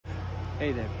Hey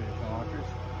there, traditional hunters.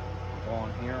 On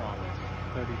here on this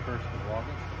 31st of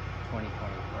August,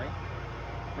 2023,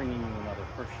 bringing you another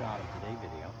first shot of the day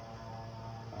video.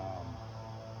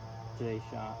 Today's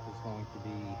shot is going to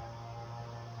be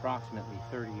approximately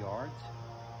 30 yards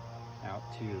out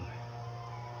to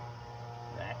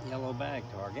that yellow bag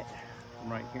target.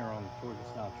 I'm right here on the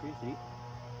Torges style tree seat.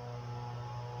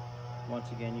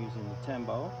 Once again using the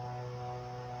Tembo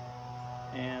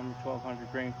and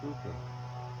 1200 grain flu-flu.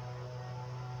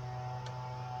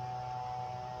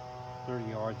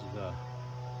 30 yards is a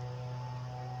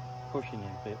pushing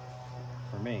it bit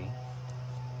for me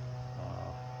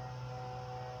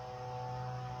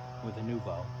with a new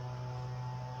bow,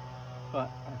 but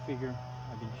I figure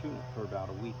I've been shooting it for about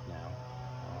a week now.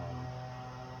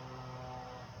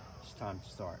 It's time to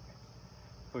start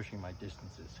pushing my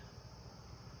distances.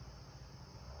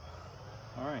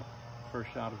 All right, first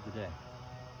shot of the day.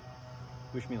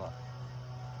 Wish me luck.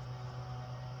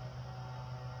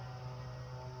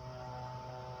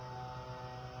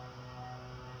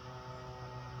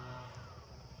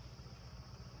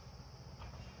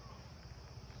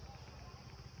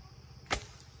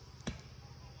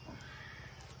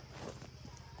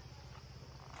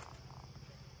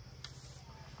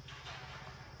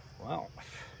 Well,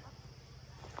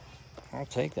 I'll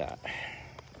take that.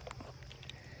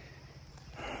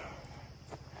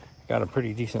 Got a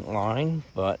pretty decent line,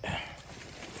 but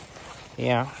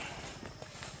yeah,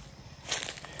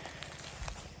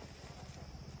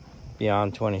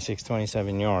 beyond 26,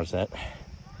 27 yards, that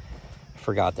I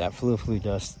forgot that flu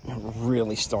does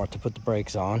really start to put the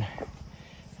brakes on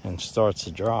and starts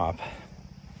to drop.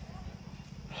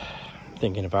 I'm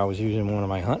thinking if I was using one of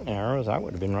my hunting arrows, I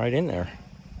would have been right in there.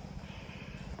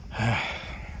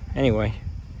 Anyway,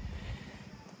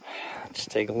 let's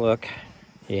take a look.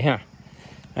 Yeah,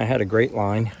 I had a great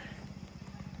line.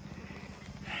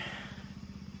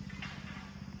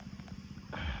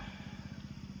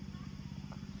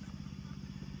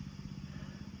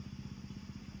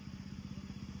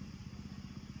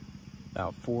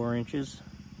 About 4 inches.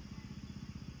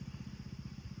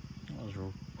 Those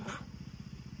were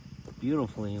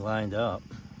beautifully lined up.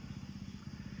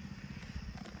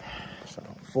 So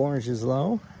 4 inches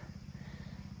low.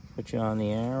 Put you on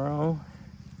the arrow.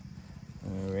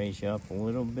 I'm gonna raise you up a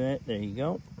little bit. There you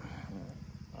go.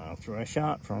 That's where I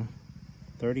shot from.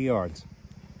 30 yards.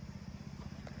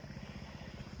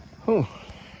 Whew.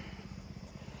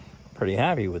 Pretty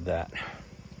happy with that.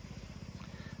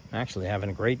 I'm actually having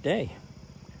a great day.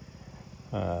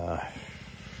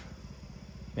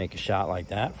 Make a shot like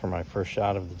that for my first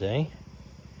shot of the day.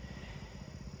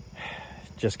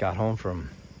 Just got home from...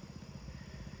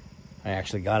 I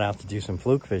actually got out to do some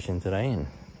fluke fishing today and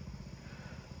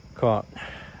caught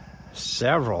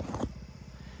several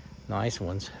nice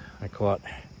ones. I caught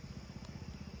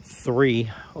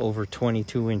 3 over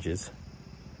 22 inches,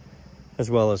 as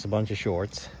well as a bunch of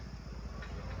shorts.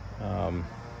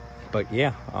 But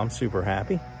yeah, I'm super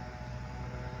happy.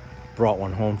 Brought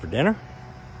one home for dinner.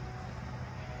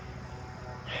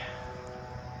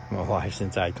 My wife's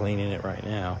inside cleaning it right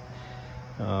now.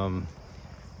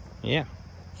 Yeah,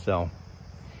 so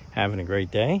having a great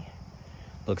day.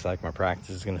 Looks like my practice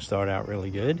is going to start out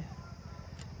really good.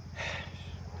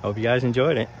 Hope you guys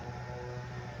enjoyed it.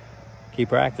 Keep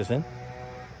practicing.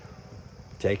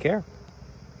 Take care.